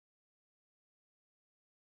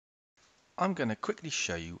I'm going to quickly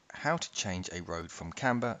show you how to change a road from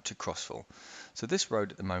Camber to Crossfall. So this road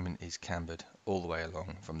at the moment is cambered all the way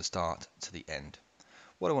along from the start to the end.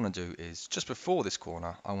 What I want to do is just before this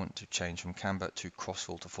corner I want to change from camber to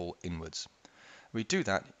Crossfall to fall inwards. We do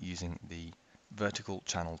that using the vertical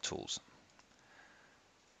channel tools.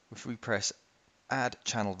 If we press add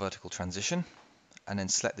channel vertical transition and then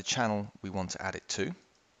select the channel we want to add it to,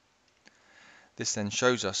 this then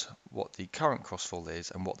shows us what the current crossfall is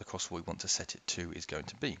and what the crossfall we want to set it to is going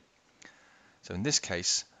to be. So in this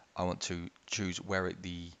case, I want to choose where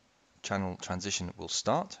the channel transition will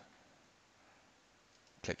start.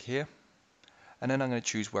 Click here. And then I'm going to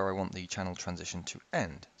choose where I want the channel transition to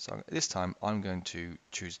end. So this time I'm going to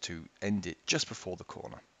choose to end it just before the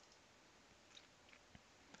corner.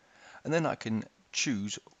 And then I can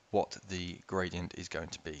choose what the gradient is going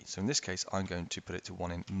to be. So in this case, I'm going to put it to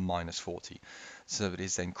 1 in -40. So that it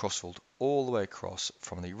is then crossfalled all the way across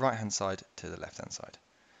from the right hand side to the left hand side.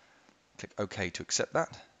 Click OK to accept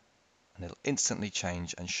that. And it'll instantly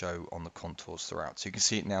change and show on the contours throughout. So you can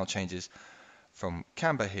see it now changes from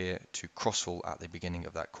camber here to crossfall at the beginning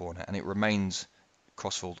of that corner, and it remains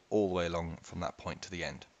crossfalled all the way along from that point to the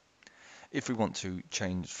end. If we want to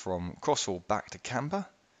change from crossfall back to camber,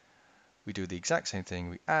 we do the exact same thing.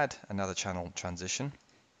 We add another channel transition,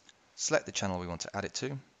 select the channel we want to add it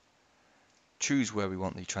to, choose where we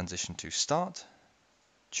want the transition to start,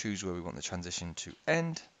 choose where we want the transition to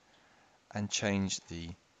end, and change the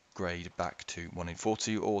grade back to 1 in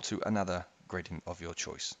 40 or to another gradient of your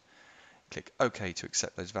choice. Click OK to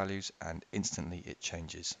accept those values and instantly it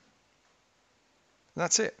changes. And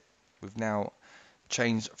that's it. We've now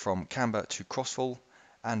changed from camber to crossfall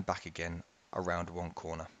and back again around one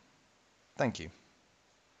corner. Thank you.